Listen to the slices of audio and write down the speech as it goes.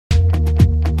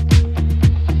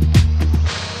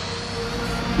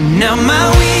Now my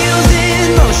wheels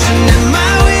in motion and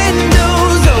my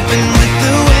windows open with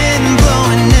the wind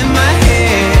blowing in my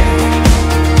hair.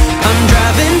 I'm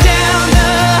driving down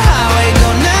the highway,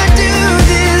 gonna do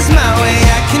this my way.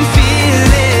 I can feel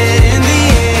it in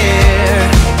the air.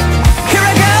 Here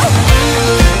I go.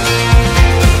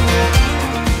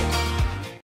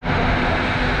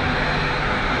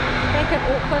 Back at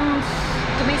Auckland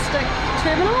domestic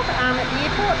terminal at the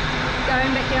airport.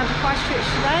 Going back down to Christchurch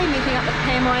today, meeting up with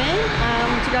Pam I Am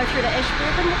to go through to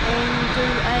Ashburton and do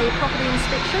a property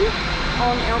inspection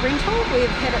on our rental. We've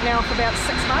had it now for about 6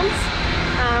 months.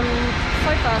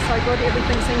 So far so good,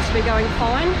 everything seems to be going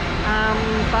fine,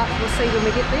 but we'll see when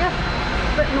we get there.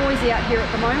 A bit noisy out here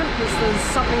at the moment because there's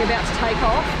something about to take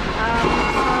off,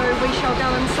 so we shall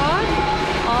go inside.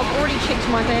 I've already checked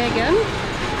my bag in.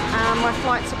 My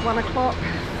flight's at 1 o'clock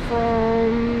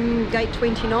from gate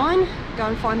 29. Go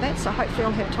and find that, so hopefully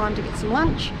I'll have time to get some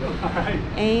lunch.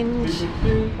 And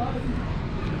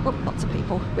oh, lots of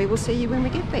people. We will see you when we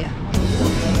get there.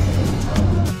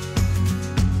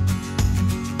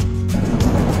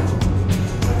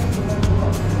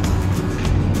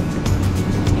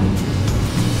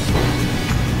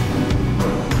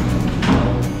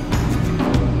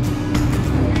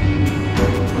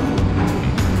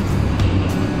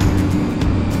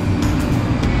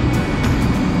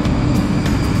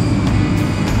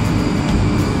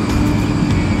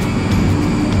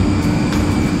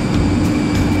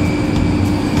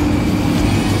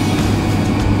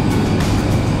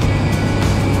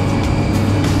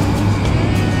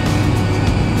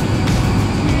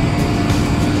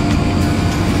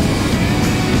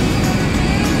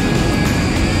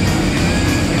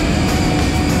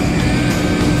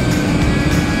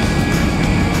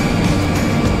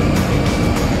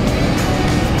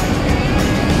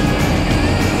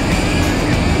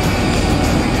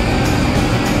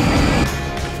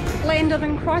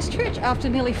 In Christchurch after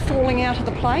nearly falling out of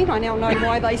the plane. I now know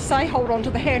why they say hold on to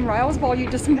the handrails while you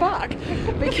disembark,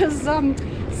 because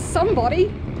somebody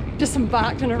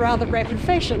disembarked in a rather rapid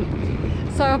fashion.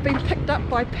 So I've been picked up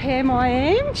by Pam I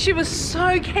Am. She was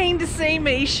so keen to see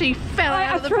me, she fell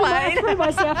out of the plane. I threw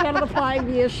myself out of the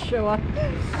plane, yes, sure.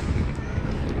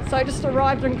 So just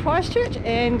arrived in Christchurch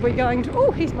and we're going to,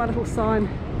 oh, here's my little sign,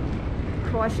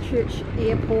 Christchurch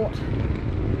Airport.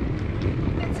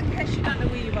 You don't know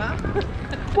where you are.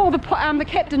 Well, the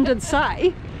captain did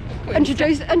say,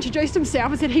 introduced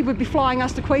himself and said he would be flying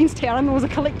us to Queenstown, and there was a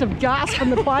collective gasp from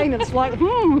the plane. It's like,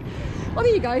 Well, there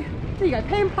you go. There you go.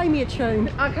 Pam, play me a tune.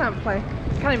 I can't play.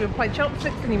 Can't even play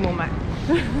chopsticks anymore, mate.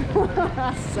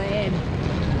 Sad.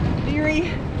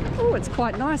 Very. Oh, it's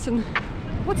quite nice. And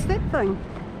what's that thing?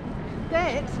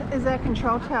 That is our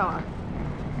control tower.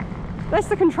 That's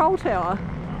the control tower.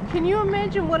 Can you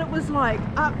imagine what it was like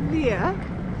up there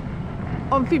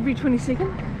on February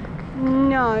 22nd?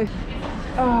 No.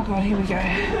 Oh god, here we go.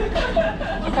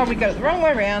 I probably got it the wrong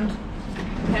way around.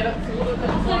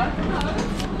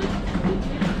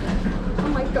 Oh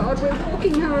my god, we're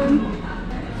walking home.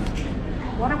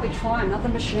 Why don't we try another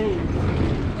machine?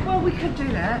 Well, we could do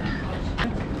that.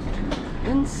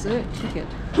 Insert ticket.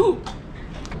 How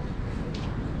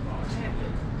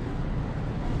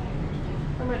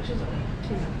much is it?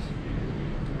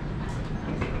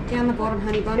 Down the bottom,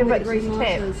 honey bun, Yeah, where but the green light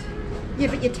tap. is. Yeah,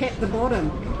 but you tap the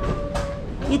bottom.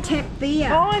 You tap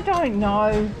there. I don't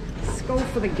know. School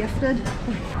for the gifted.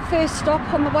 First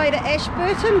stop on the way to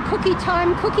Ashburton, Cookie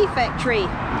Time Cookie Factory.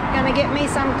 Gonna get me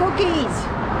some cookies.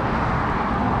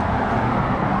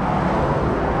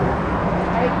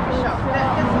 Bakery shop.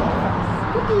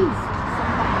 Cookies.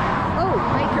 Oh,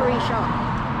 bakery shop.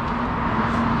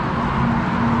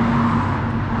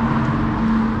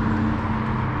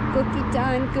 Cookie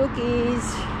time cookies.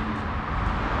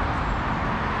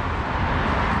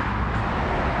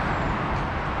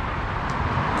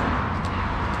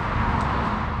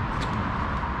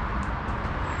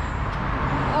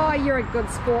 Oh, you're a good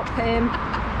sport, Pam.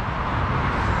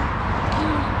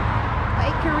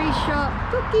 Bakery shop,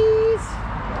 cookies.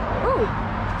 Oh,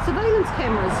 surveillance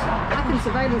cameras. I can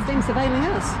surveillance them surveilling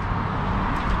us.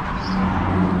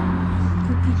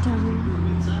 Cookie time.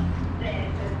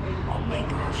 Oh my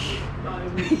gosh.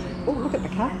 Oh, look at the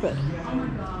carpet.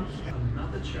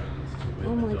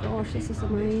 Oh my gosh, this is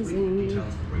amazing.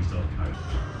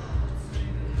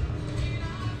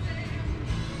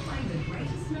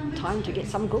 Time to get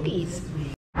some cookies.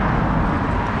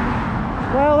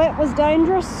 Well, that was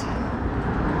dangerous.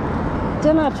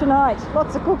 Dinner tonight,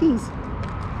 lots of cookies.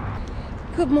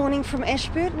 Good morning from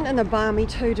Ashburton in a balmy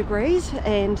 2 degrees,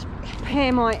 and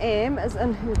Pam I Am is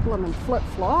in her blooming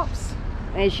flip-flops.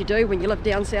 as you do when you live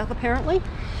down south apparently.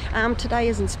 Today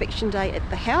is inspection day at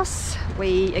the house.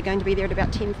 We are going to be there at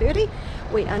about 10:30.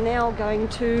 We are now going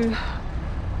to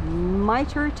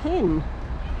Mitre 10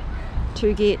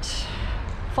 to get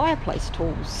fireplace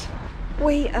tools.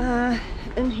 We are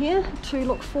in here to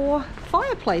look for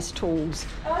fireplace tools.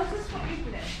 Oh, is this what you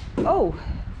did? Oh,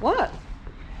 what?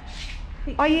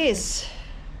 Oh yes,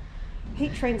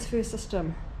 heat transfer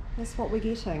system. That's what we're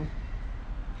getting.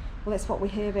 Well, that's what we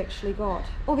have actually got.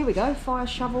 Oh, there we go, fire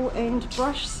shovel and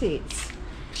brush sets.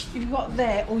 You've got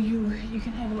that, or you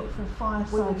can have a look for a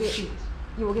fireside set.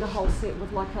 You will get a whole set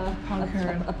with like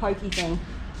a pokey thing.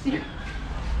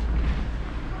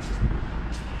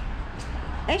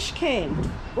 Ash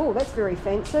can. Oh, that's very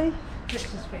fancy. That's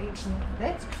just for eating.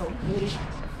 That's cool. Yeah.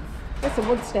 That's a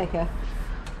wood stacker.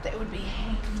 That would be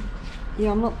handy.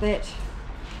 Yeah, I'm not that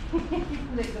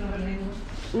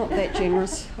Not that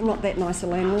generous. I'm not that nice a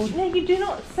landlord. Now you do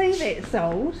not see that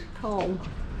sold. Coal.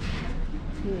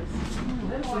 Yes.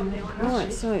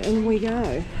 Right, so in we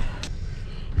go.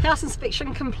 House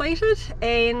inspection completed,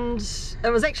 and it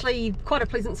was actually quite a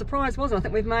pleasant surprise, wasn't it? I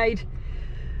think we've made...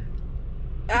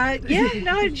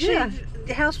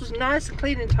 The house was nice and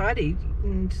clean and tidy.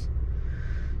 And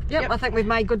Yep, I think we've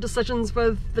made good decisions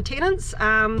with the tenants.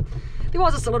 There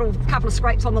was just a little couple of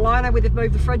scrapes on the liner where they've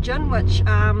moved the fridge in, which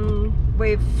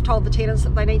we've told the tenants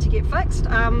that they need to get fixed.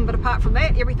 But apart from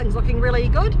that, everything's looking really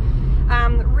good.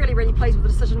 Really, really pleased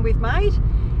with the decision we've made.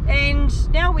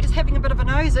 And now we're just having a bit of a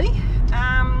nosy.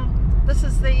 This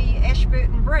is the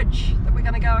Ashburton bridge that we're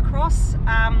going to go across.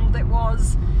 That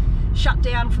was shut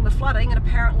down from the flooding and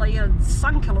apparently it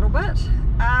sunk a little bit.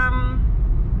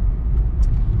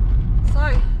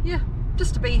 So yeah,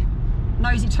 just to be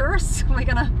nosy tourists, we're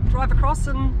going to drive across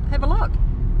and have a look.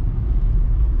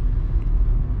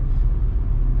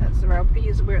 that's the rail.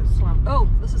 Here's where it's slumped. Oh,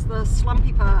 this is the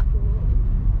slumpy part.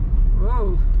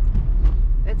 Whoa.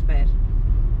 That's bad.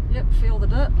 Yep, feel the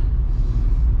dip.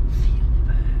 Feel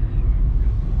the burn.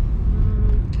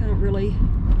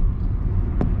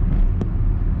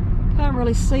 Can't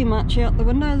really see much out the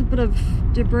window. There's a bit of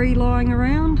debris lying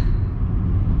around.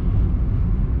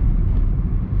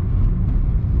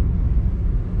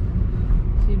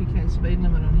 30k speed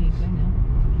limit on here too now.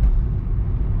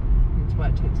 That's why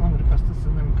it takes longer to cross this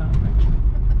than the Ricardo Bridge.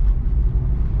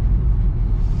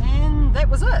 And that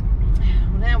was it.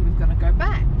 Well, now we've got to go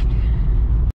back.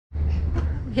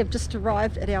 We have just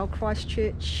arrived at our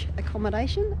Christchurch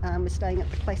accommodation. We're staying at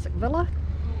the Classic Villa,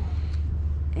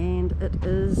 and it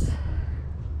is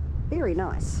very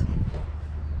nice.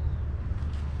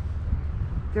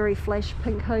 Very flash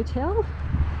pink hotel,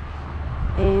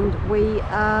 and we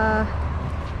are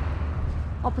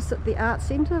opposite the art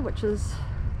centre, which is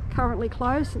currently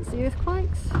closed since the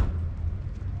earthquakes,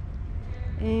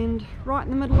 and right in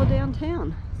the middle of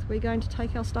downtown. So we're going to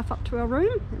take our stuff up to our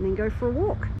room and then go for a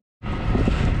walk.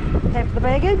 Have the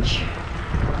baggage.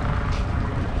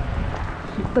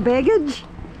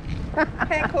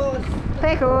 Pack horse.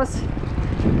 Pack horse.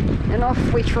 And off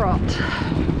we trot.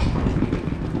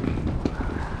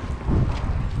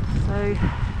 So,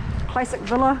 Classic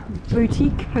Villa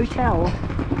Boutique Hotel.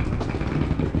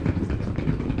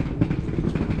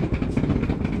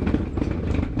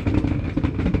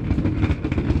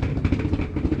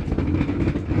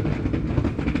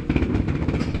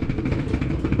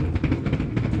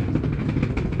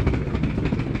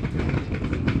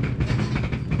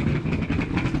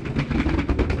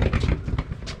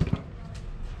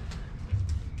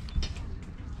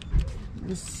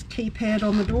 This keypad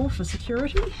on the door for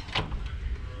security.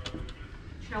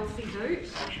 Chelsea boot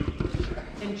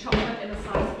and chocolate in a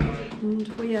size 40. And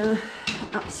we are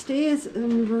upstairs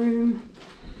in room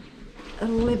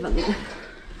 11.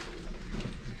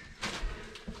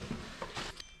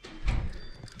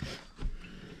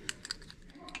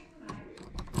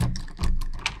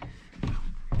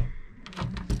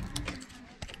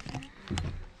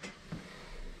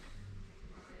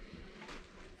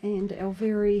 And our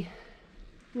very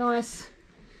nice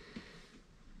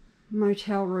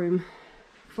motel room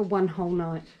for one whole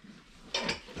night.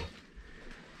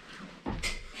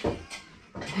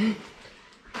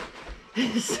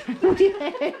 So we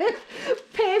have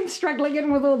Pam struggling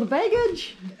in with all the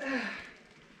baggage,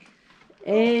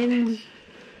 and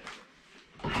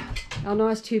our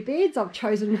nice two beds. I've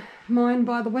chosen mine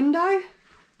by the window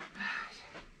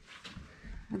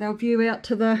with our view out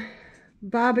to the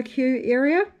barbecue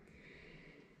area.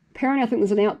 Apparently I think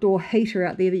there's an outdoor heater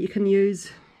out there that you can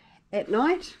use at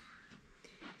night.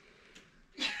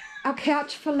 Our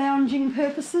couch for lounging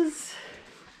purposes.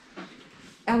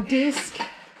 Our desk.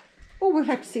 Oh, we'll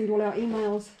have to send all our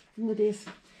emails from the desk.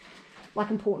 like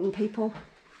important people.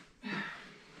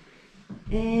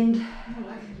 And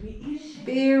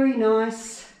very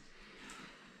nice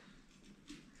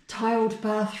tiled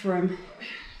bathroom.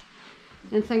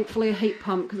 And thankfully a heat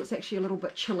pump, because it's actually a little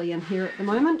bit chilly in here at the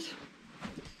moment.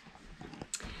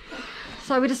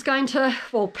 So we're just going to,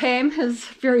 well, Pam has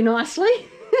very nicely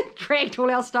dragged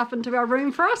all our stuff into our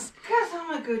room for us. Because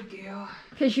I'm a good girl.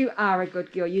 Because you are a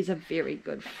good girl. You're a very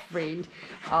good friend.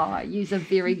 Oh, you're a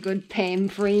very good Pam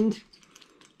friend.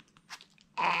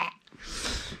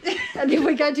 And then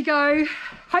we're going to go,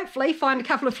 hopefully, find a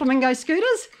couple of flamingo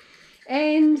scooters,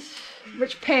 and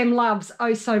which Pam loves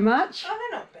oh so much. Oh,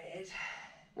 they're not bad.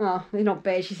 Oh, they're not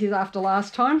bad, she says, after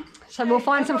last time. So we'll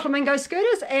find some flamingo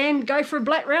scooters and go for a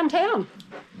black round town.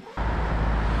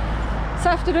 This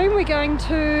afternoon we're going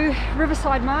to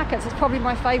Riverside Markets. It's probably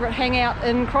my favourite hangout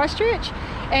in Christchurch,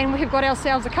 and we've got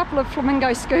ourselves a couple of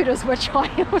flamingo scooters, which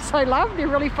I also love. They're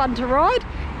really fun to ride,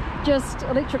 just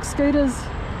electric scooters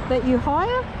that you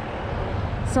hire.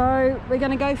 So we're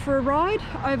going to go for a ride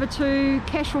over to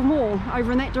Cashel Mall,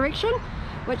 over in that direction,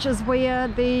 which is where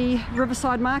the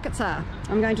Riverside Markets are.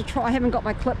 I'm going to try, I haven't got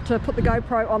my clip to put the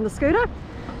GoPro on the scooter,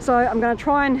 so I'm going to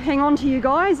try and hang on to you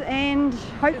guys and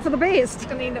hope for the best. It's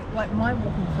going to end up like my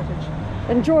walking footage.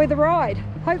 Enjoy the ride,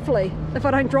 hopefully, if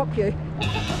I don't drop you.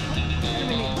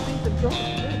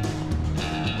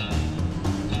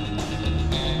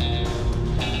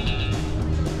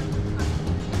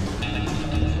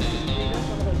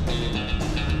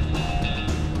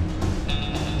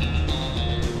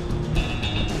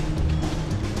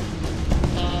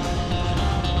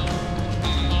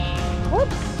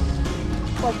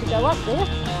 Supposed to go up there.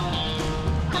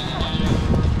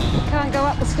 Can't go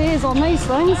up the stairs on these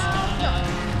things.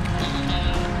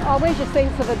 Oh, where's your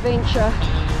sense of adventure?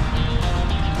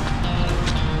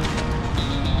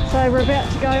 So we're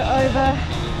about to go over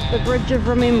the Bridge of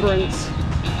Remembrance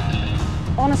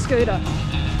on a scooter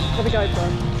with a GoPro.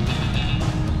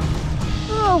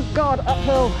 Oh God,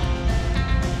 uphill.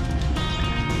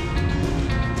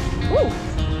 Ooh.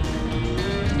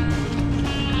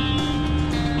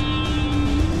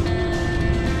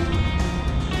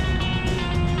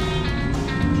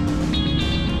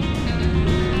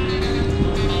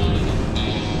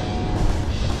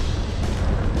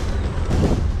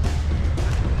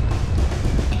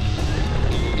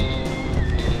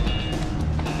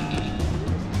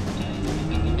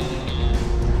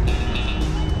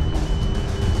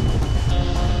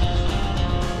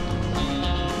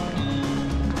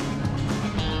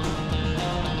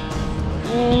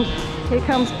 And here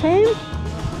comes Pam,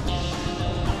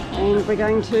 and we're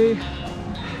going to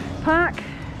park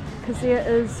because there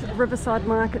is Riverside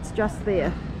Markets just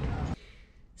there.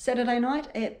 Saturday night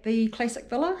at the Classic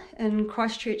Villa in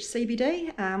Christchurch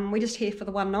CBD. We're just here for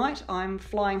the one night. I'm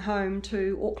flying home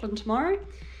to Auckland tomorrow,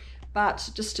 but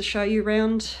just to show you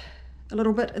around a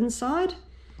little bit inside,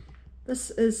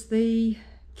 this is the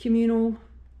communal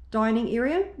dining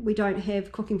area. We don't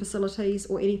have cooking facilities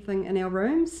or anything in our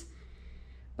rooms,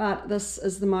 but this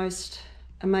is the most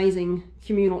amazing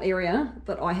communal area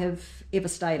that I have ever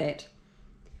stayed at.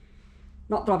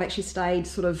 Not that I've actually stayed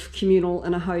sort of communal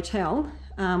in a hotel.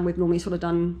 We've normally sort of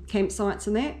done campsites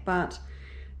and that, but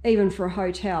even for a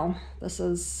hotel, this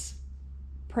is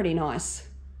pretty nice.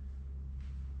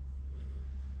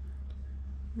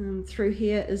 Through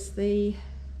here is the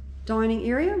dining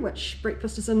area, which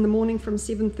breakfast is in the morning from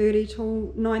 7:30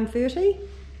 till 9:30,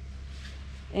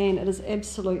 and it is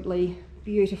absolutely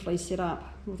beautifully set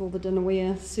up with all the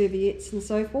dinnerware, serviettes and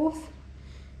so forth.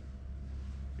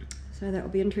 So that will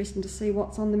be interesting to see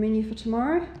what's on the menu for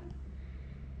tomorrow.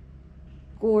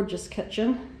 Gorgeous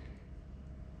kitchen,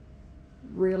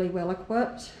 really well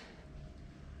equipped.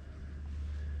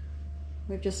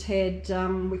 We've just had,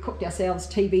 we cooked ourselves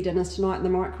TV dinners tonight in the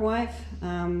microwave.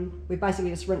 We basically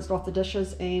just rinsed off the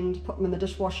dishes and put them in the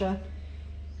dishwasher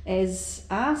as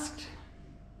asked.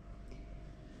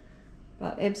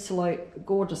 But absolute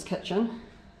gorgeous kitchen.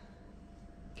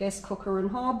 Gas cooker and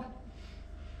hob,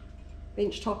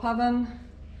 bench top oven,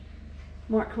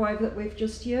 microwave that we've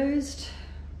just used,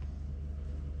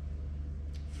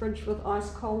 fridge with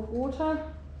ice cold water,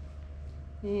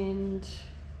 and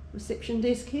reception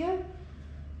desk here.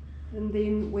 And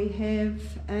then we have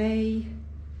a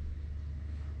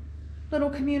little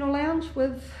communal lounge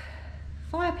with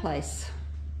fireplace.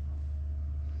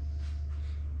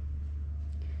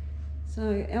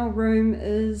 So our room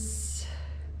is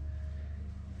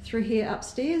through here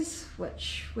upstairs,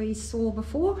 which we saw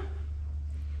before.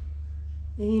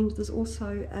 And there's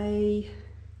also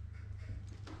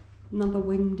another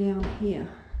wing down here.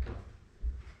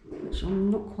 which I'm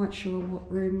not quite sure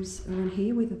what rooms are in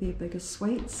here, whether they're bigger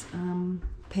suites.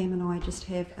 Pam and I just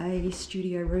have a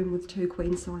studio room with 2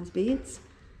 queen size beds.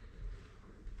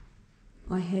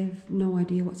 I have no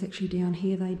idea what's actually down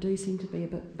here. They do seem to be a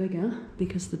bit bigger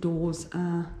because the doors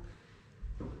are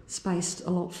spaced a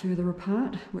lot further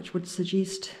apart, which would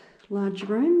suggest larger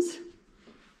rooms.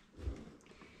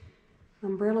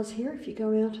 Umbrellas here if you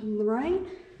go out in the rain.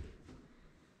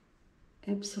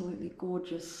 Absolutely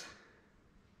gorgeous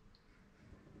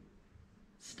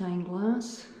stained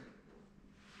glass.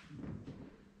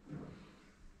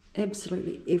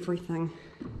 Absolutely everything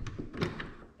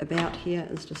about here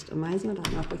is just amazing. I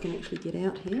don't know if we can actually get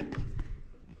out here.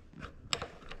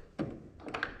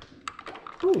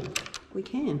 Oh, we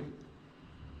can.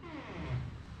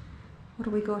 What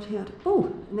do we got out?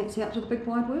 Oh, and that's out to the big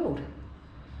wide world.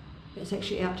 It's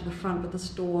actually out to the front, but this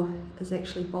door is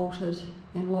actually bolted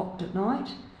and locked at night.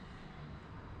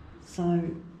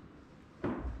 So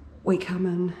we come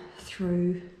in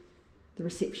through the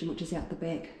reception, which is out the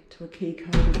back, to a key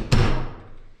code.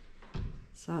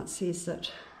 So it says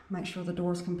that make sure the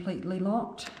door is completely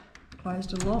locked,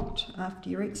 closed and locked after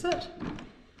your exit.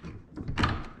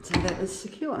 So that is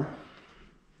secure.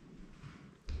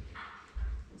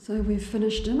 So we've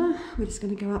finished dinner. We're just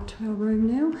going to go up to our room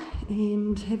now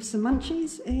and have some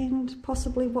munchies and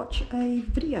possibly watch a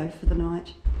video for the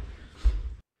night.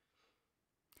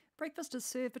 Breakfast is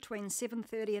served between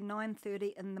 7:30 and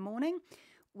 9:30 in the morning.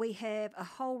 We have a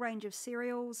whole range of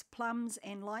cereals, plums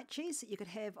and lychees that you could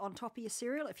have on top of your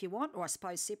cereal if you want, or I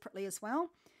suppose separately as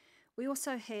well. We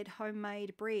also had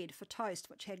homemade bread for toast,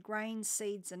 which had grains,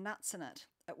 seeds and nuts in it.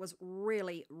 It was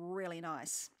really, really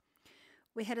nice.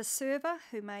 We had a server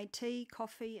who made tea,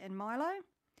 coffee and Milo.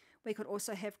 We could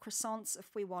also have croissants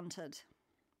if we wanted.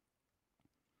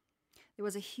 There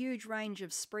was a huge range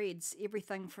of spreads,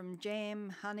 everything from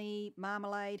jam, honey,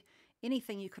 marmalade,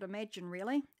 anything you could imagine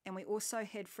really. And we also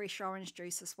had fresh orange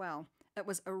juice as well. It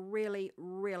was a really,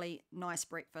 really nice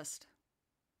breakfast.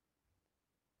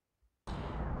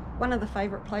 One of the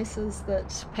favourite places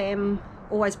that Pam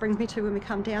always brings me to when we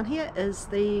come down here is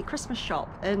the Christmas shop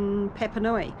in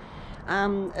Papanui.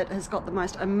 It has got the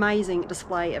most amazing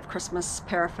display of Christmas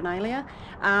paraphernalia.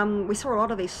 We saw a lot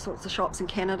of these sorts of shops in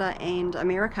Canada and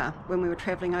America when we were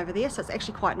travelling over there, so it's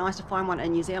actually quite nice to find one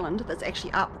in New Zealand that's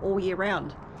actually up all year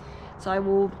round. So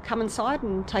we'll come inside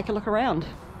and take a look around.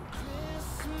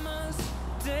 Christmas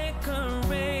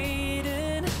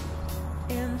decorated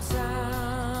in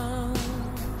town.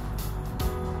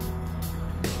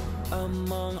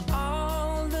 Among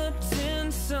all the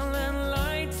tinsel and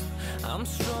lights, I'm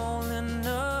strolling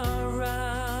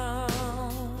around,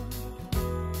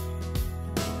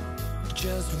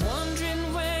 just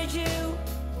wondering where you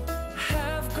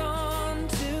have gone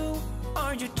to.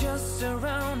 Are you just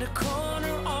around the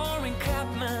corner or in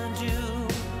Kathmandu?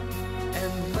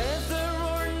 And whether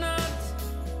or not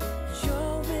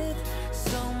you're with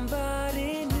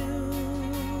somebody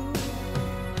new,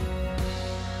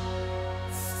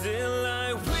 still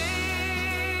I wish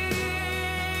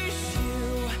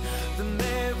you the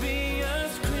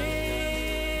merriest Christmas.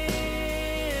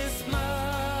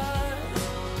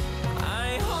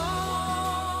 I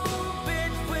hope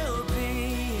it will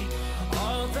be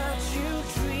all that you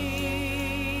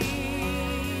dream.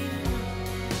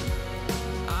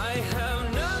 I have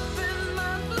nothing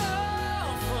but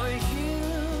love for you.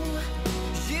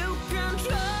 You can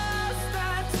trust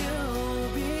that to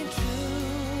be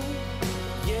true.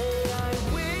 Yeah, I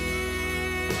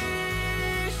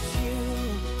wish you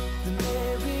the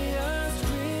merriest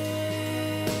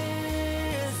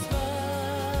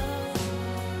Christmas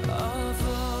of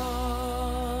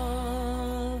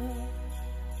all.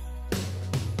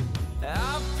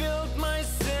 I've built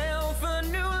myself a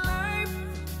new life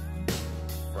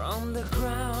from the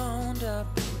ground up.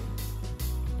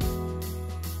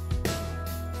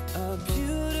 A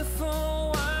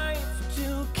beautiful wife,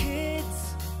 2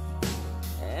 kids,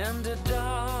 and a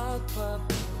dog pup.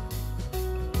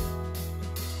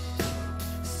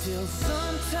 Still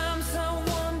sometimes I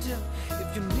wonder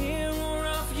if you're near or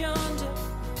off yonder,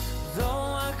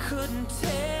 though I couldn't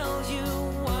tell you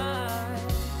why.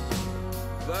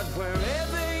 But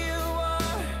wherever you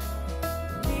are,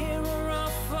 near or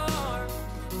far,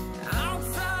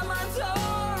 outside my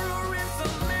door or in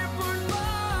some airport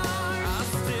bar, I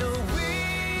still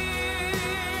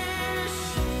wish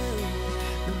you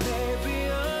the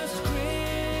merriest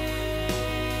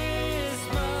Christmas.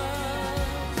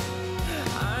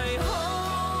 I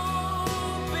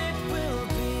hope it will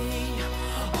be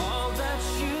all that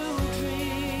you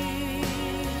dream.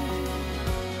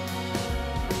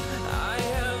 I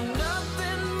have nothing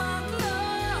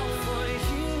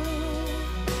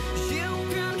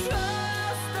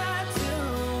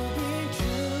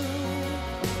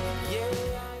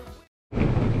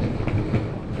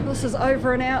this is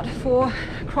over and out for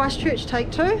Christchurch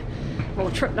take 2,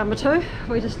 or trip number 2.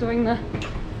 We're just doing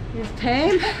here's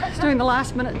Pam, just doing the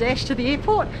last minute dash to the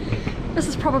airport. This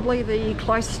is probably the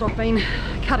closest I've been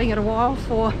cutting it a while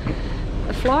for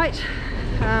a flight.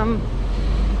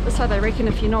 So they reckon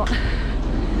if you're not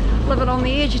living on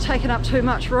the edge, you're taking up too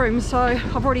much room. So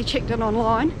I've already checked in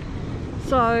online.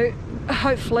 So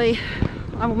hopefully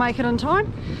I will make it in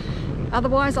time.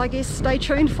 Otherwise, I guess stay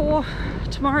tuned for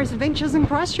tomorrow's adventures in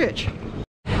Christchurch.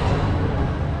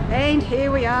 And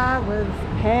here we are with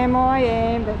Pam I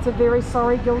Am. That's a very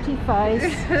sorry, guilty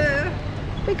face.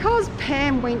 Because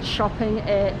Pam went shopping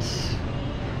at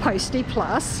Postie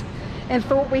Plus and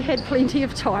thought we had plenty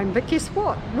of time, but guess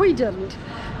what? We didn't.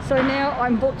 So now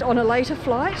I'm booked on a later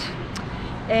flight,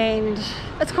 and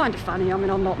it's kind of funny. I mean,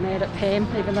 I'm not mad at Pam,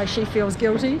 even though she feels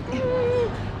guilty.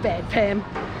 Bad Pam.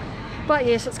 But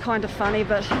yes, it's kind of funny,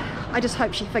 but I just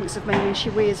hope she thinks of me when she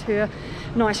wears her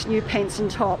nice new pants and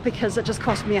top, because it just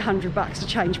cost me $100 to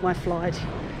change my flight.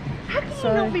 How can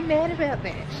you not be mad about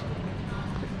that?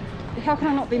 How can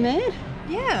I not be mad?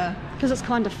 Yeah. Because it's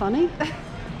kind of funny.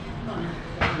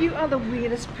 You are the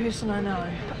weirdest person I know.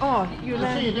 Oh, you're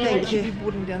allowed to be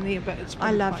boarding down there, but it's.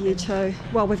 I love you too.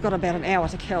 Well, we've got about an hour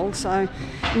to kill, so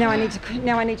now I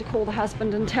need to call the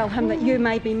husband and tell him that you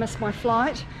maybe missed my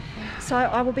flight. So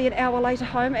I will be an hour later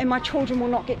home, and my children will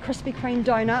not get Krispy Kreme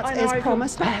donuts as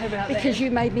promised, because you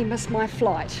made me miss my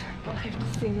flight. I'll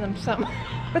have to send them some.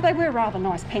 But they were rather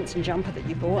nice pants and jumper that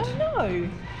you bought.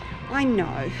 I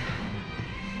know.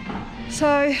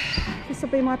 So this will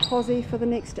be my posse for the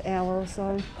next hour or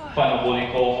so. Final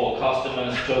boarding call for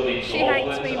customers traveling to She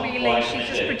hates me really, she's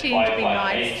just pretending to be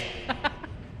nice.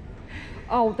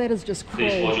 Oh, that is just cruel.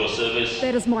 Please watch your service.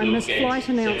 That is my missed flight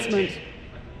announcement.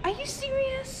 Are you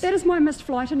serious? That is my missed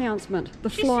flight announcement. The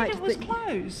She flight said it was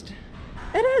closed.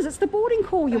 It is, it's the boarding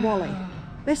call, you Wally.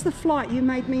 That's the flight you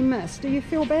made me miss. Do you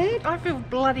feel bad? I feel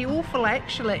bloody awful,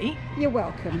 actually. You're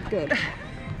welcome, good.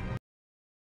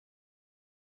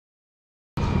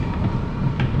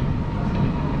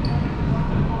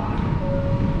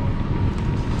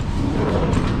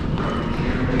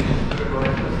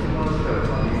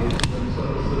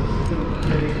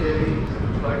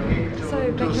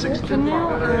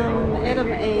 Now,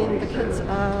 Adam and the kids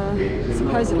are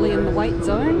supposedly in the wait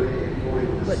zone,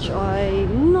 which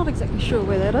I'm not exactly sure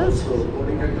where that is.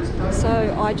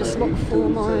 So I just look for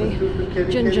my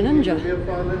Ginger Ninja.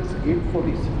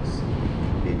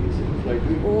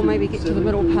 Or maybe get to the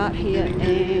middle part here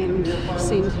and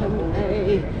send him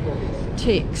a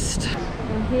text.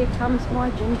 And here comes my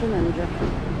Ginger Ninja.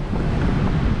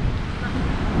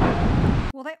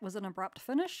 Well, that was an abrupt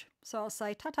finish, so I'll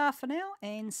say ta-ta for now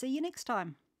and see you next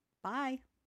time. Bye.